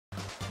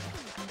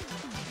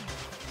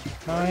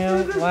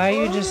Mario, why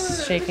are you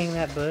just shaking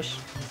that bush?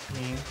 It's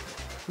me.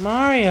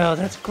 Mario,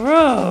 that's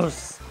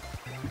gross!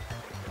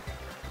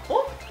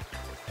 Oh!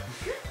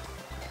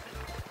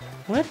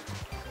 What?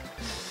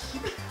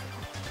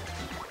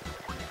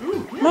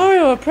 Ooh, yeah.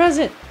 Mario, a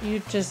present! You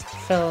just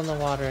fell in the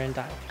water and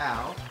died.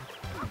 Ow.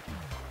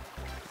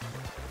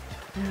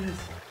 There it is.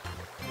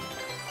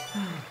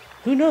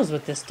 Who knows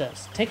what this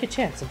does? Take a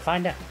chance and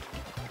find out.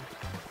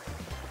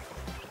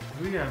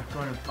 We are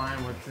going to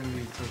find what's in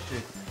these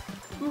bushes.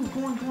 Ooh,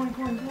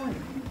 going.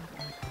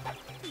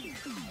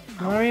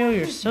 Mario,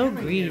 you're so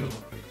greedy.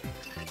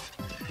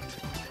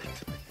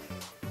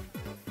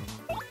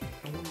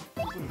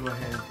 I'm going to go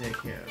ahead and take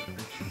care of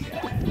this shit.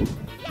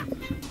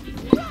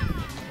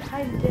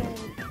 I'm dead.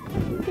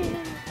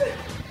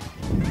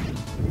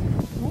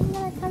 I'm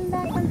gonna come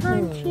back and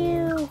hunt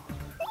you.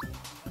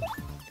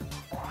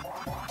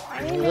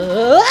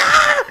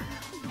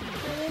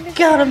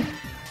 Got him!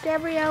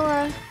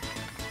 Gabriella.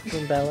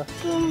 Goombella.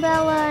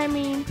 Goombella, I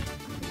mean.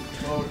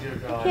 Oh dear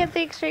I God. can't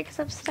think straight because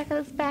I'm stuck in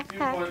this You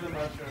backpack. poison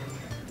mushroom.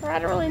 I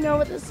don't really know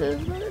what this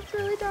is, but it's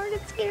really dark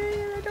and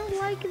scary and I don't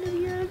like it in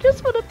here. I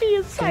just want to be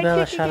a sidekick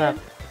Goombella, shut again.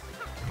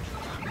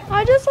 up.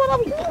 I just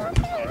want to...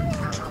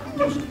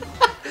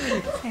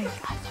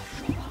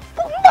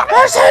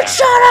 I said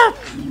shut up!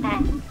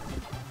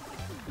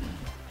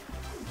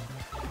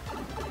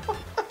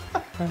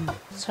 I'm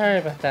sorry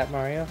about that,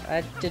 Mario.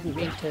 I didn't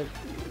mean to...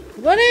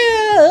 What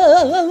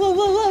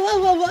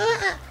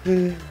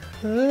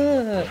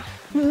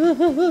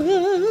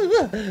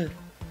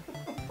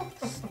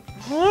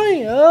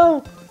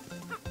Mario!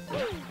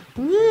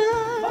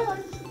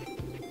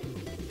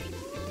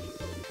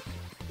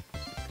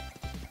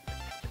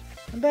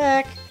 I'm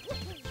back.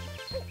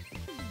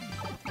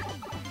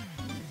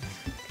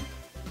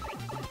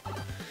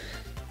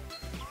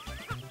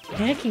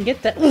 I can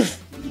get that.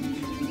 Oof.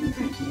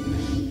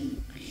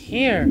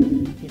 Here,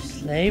 you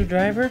slave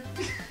driver.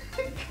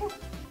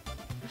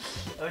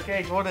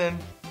 Okay, go in.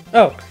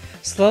 Oh,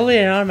 slowly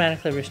and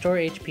automatically restore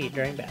HP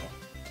during battle.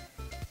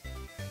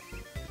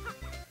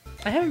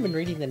 I haven't been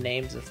reading the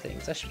names of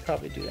things. I should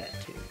probably do that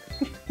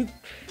too.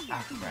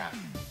 Ah, crap.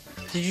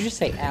 Did you just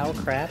say ow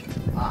crap?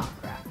 Ah,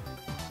 crap.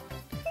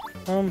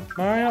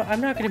 Mario,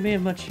 I'm not going to be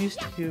of much use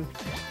to you.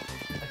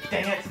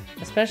 Dang it.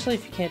 Especially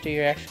if you can't do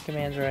your action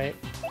commands right.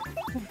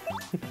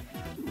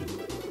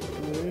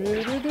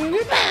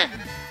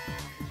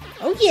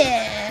 Oh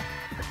yeah!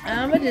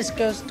 I'm a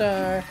disco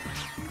star.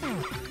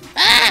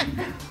 Ah!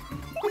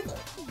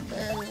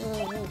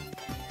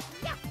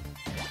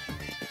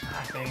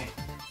 Ah, dang it.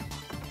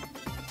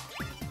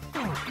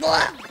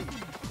 Blah.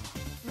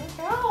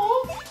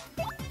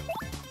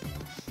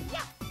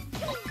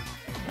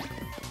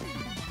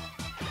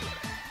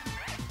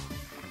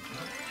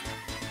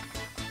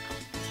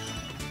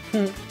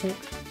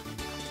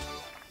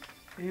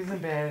 He's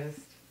embarrassed.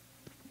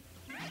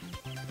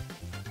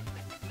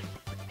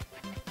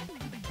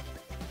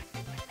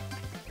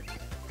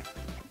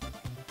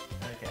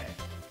 Okay.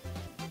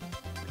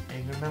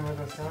 Hey, remember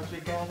those sounds we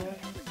gathered?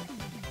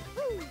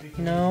 We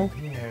can No. use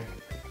them here.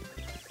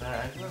 I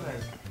just want to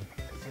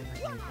see if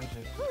I can push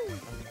it over here.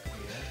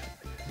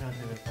 No,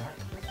 do this not.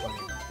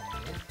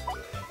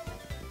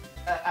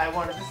 I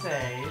wanted to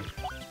save.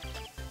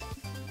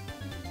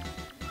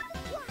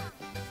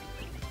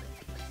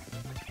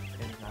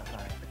 It's not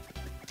fine.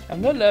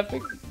 I'm not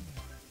laughing.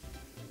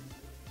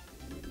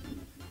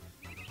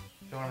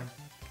 Jordan,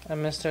 A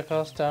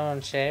mystical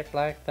stone shaped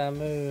like the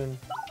moon.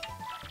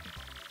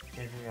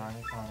 give me on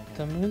his on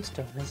The again.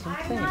 moonstone is in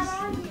place.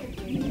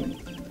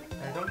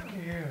 I don't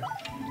care.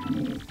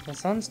 The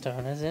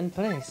sunstone is in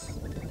place.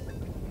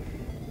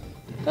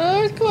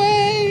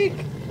 Earthquake!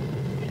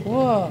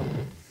 Whoa.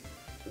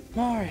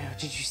 Mario,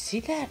 did you see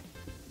that?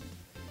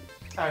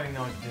 I don't even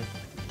know what to do.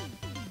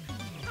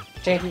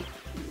 Jaden.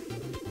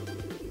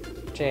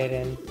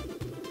 Jaden.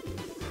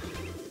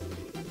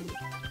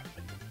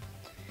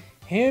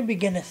 Here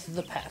beginneth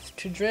the path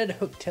to dread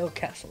Hooktail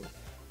Castle.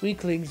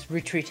 Weaklings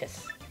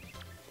retreateth.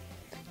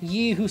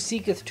 Ye who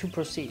seeketh to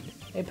proceed,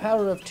 a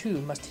power of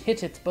 2 must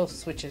hitteth both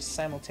switches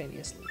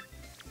simultaneously.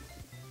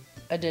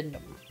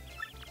 Addendum.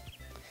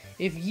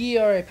 If ye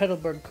are a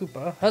Petalburg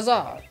Koopa,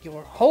 huzzah!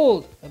 Your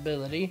hold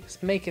ability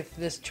maketh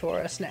this chore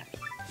a snap.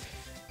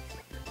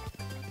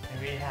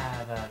 And we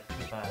have a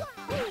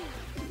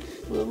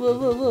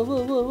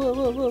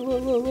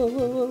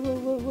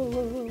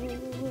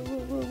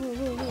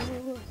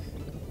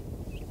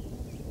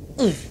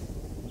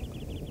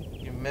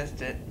You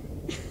missed it.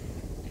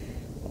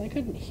 I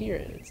couldn't hear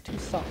it, it's too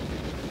soft.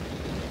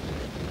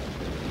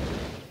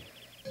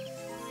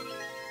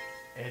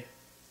 It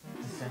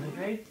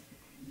disintegrates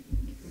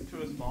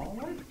into a small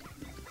one?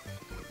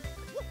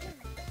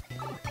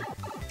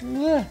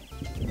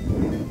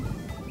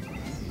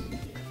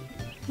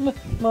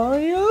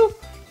 Mario?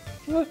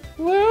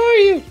 Where are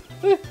you?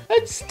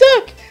 I'm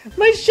stuck!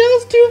 My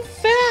shell's too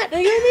fat!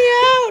 Get me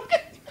out!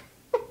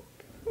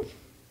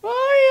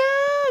 Mario!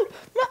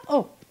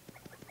 Oh!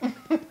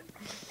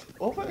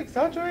 Over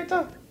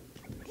exaggerator?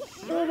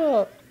 Shut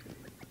up.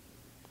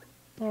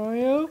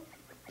 Mario?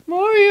 Mario!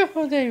 you?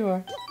 Oh, there you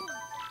are.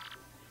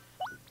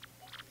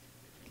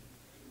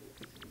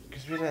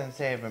 Because we didn't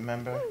save,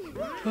 remember?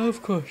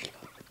 Of course.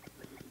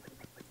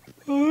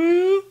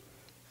 Mario!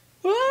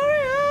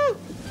 Mario!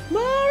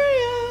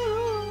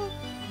 Mario!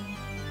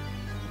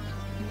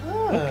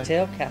 Look.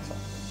 Hooktail Castle.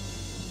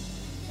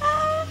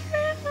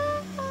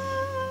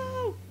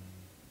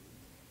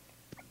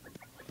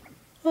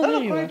 Oh, there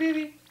Look, you my are.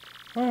 baby.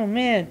 Oh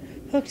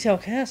man,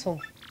 Hooktail Castle.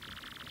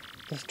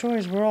 The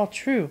stories were all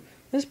true.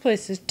 This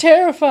place is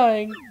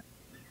terrifying.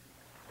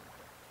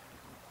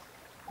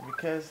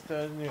 Because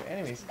there's new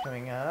enemies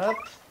coming up.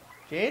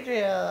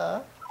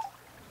 Jadria.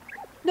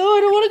 No, I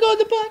don't want to go in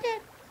the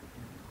bucket.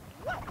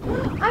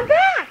 I'm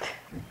back!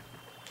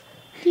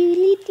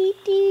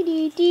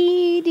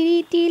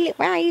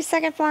 Wow, you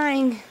suck at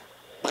flying.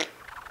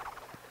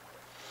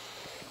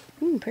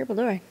 Purple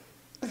door.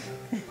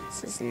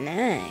 This is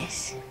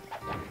nice.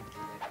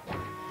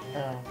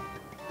 Oh.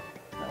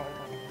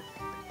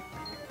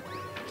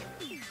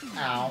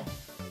 Ow.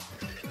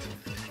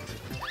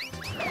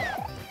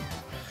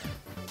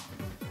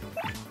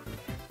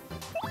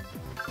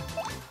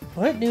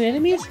 What? New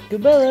enemies?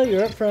 Goombella,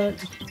 you're up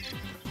front.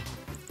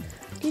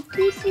 Yeah,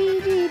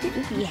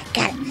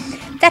 got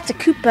it. That's a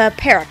Koopa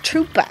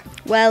Paratroopa.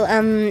 Well,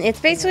 it's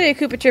basically a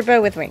Koopa Troopa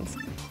with wings.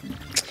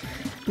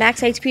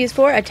 Max HP is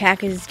 4,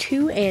 attack is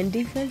 2, and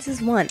defense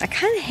is 1. I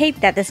kind of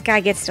hate that this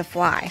guy gets to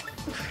fly.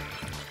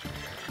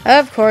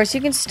 Of course,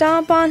 you can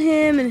stomp on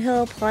him and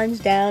he'll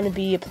plunge down and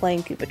be a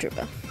plain Koopa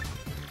Troopa.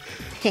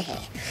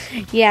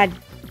 Yeah,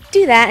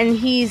 do that and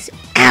he's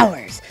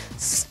ours.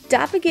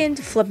 Stop again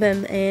to flip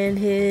him and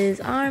his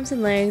arms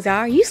and legs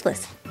are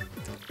useless.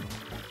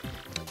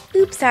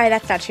 Oops, sorry,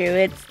 that's not true.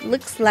 It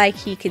looks like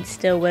he can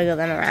still wiggle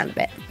them around a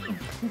bit.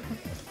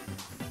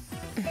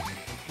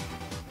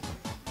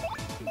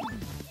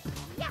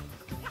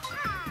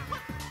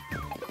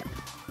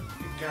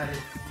 Got it.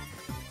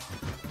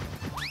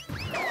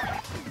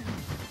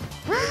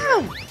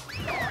 Wow!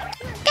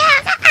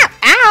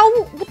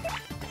 Ow!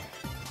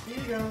 Here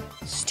you go.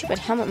 Stupid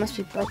helmet must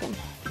be broken.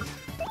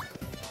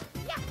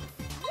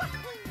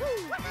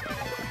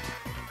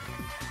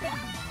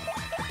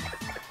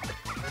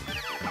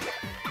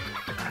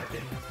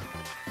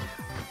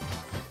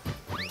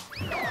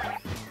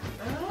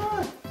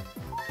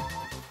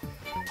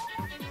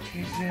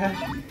 Jadria.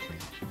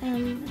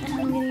 I'm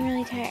getting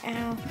really tired.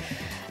 Ow.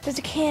 There's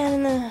a can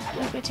in the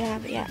good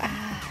job. Yeah.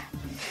 I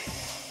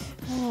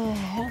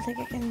don't think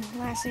I can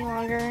last any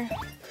longer.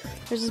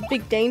 There's this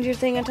big danger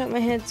thing on top of my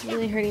head. It's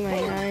really hurting my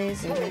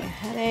eyes and my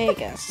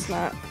headache. It's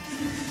not.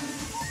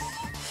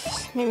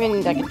 Maybe I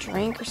need like a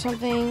drink or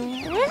something.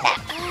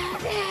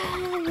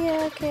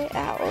 Yeah, okay.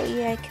 Ow,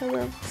 yeah, I killed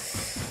him.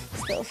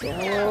 Still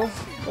feeling a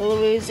little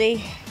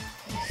woozy.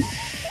 I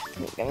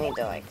think I need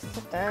to like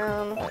sit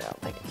down. I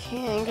don't think I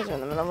can because we're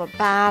in the middle of a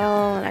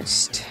battle and I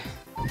just.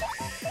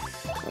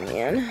 Oh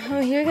man.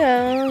 Oh, here we go.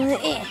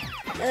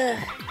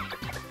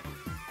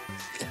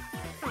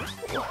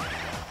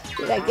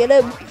 Did I get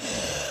him?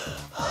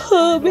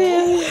 Oh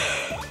man.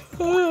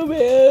 Oh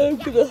man.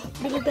 I'm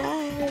gonna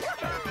die. I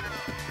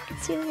can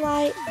see the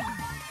light.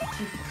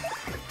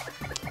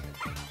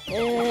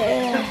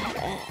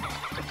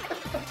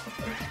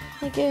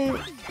 I can.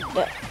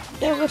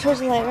 Don't go towards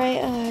the light,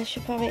 right? I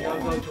should probably.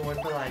 Don't go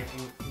towards the light,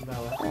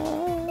 Goombaella.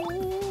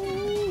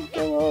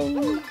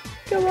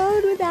 Go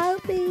on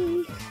without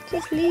me.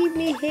 Just leave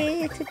me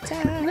here to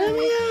die. Let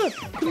me out.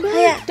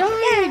 Goombella Yeah.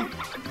 died.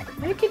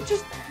 I could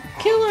just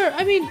kill her.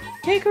 I mean,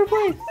 take her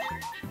place.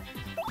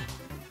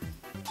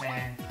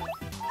 Man.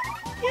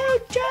 You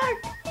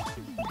jerk.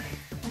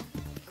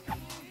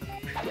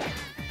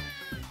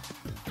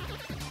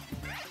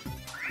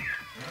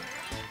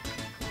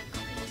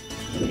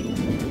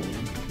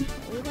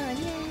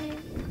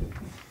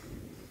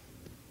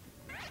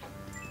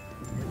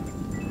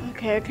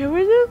 Okay, can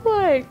we just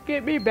like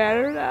get me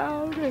better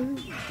now?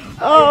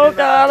 Oh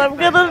god, I'm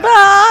gonna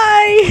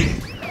die!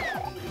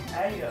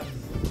 There you go.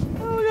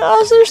 Oh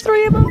gosh, there's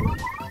 3 of them.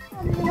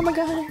 Oh my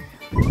god.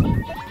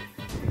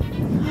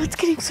 Oh, it's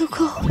getting so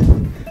cold.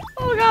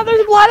 Oh god,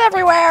 there's blood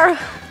everywhere.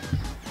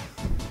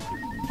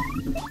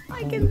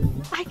 I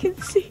can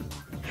see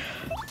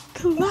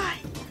the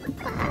light.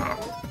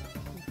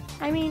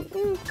 I mean,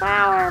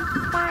 fire,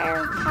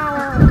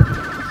 power.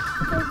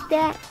 Who's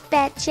that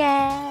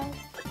bitches?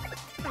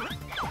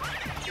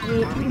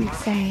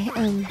 Sorry,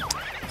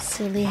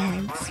 silly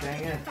heads.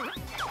 Dang it.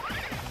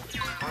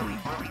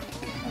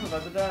 I'm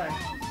about to die.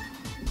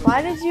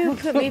 Why did you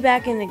put me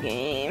back in the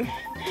game?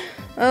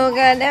 Oh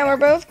god, now we're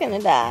both gonna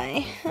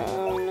die.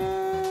 Oh no.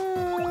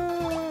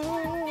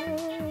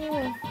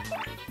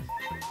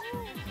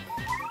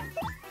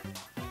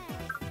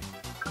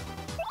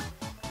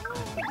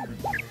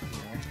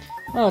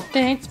 Oh,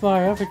 thanks,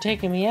 Mario, for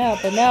taking me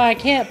out, but now I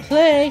can't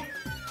play.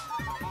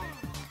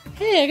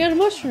 Hey, I got a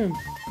mushroom.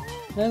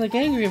 I look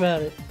angry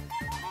about it.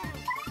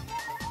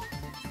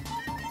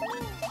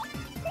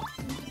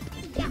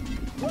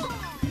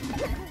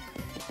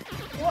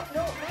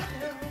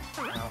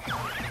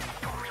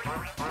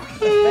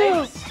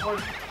 Thanks.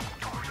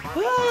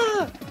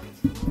 Ah!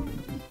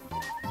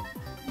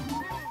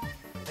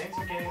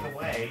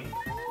 Okay.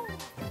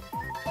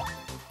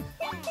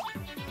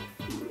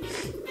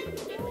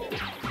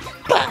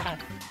 Bah!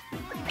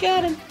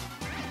 Got him.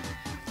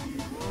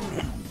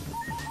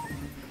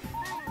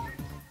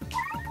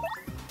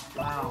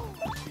 Wow.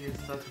 He is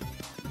such a...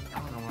 I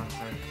don't know what I'm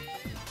saying.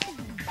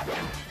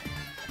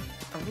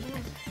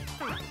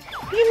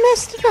 You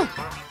messed it up.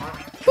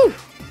 Whew.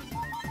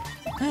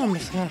 I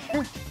almost got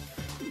hurt.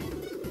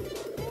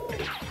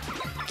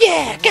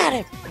 Yeah, got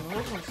him.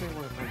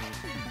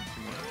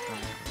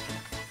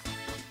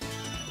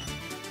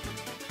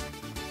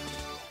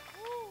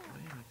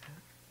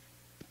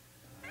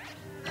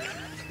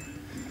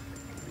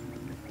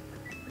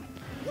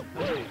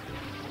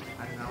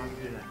 I did not want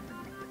to do that.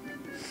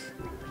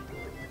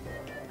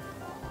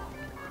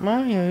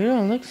 Mario, you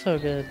don't look so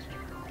good.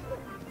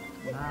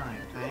 Nah, I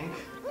think.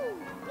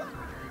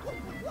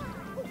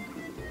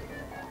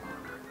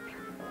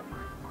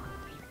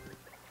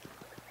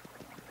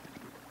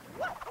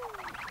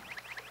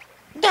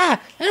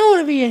 Ah, I don't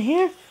want to be in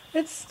here.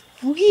 It's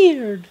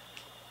weird.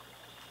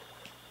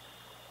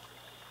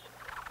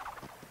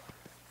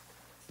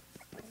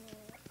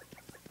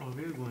 What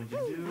we're going to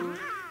do,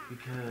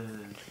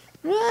 because...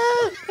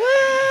 Ah,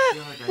 ah.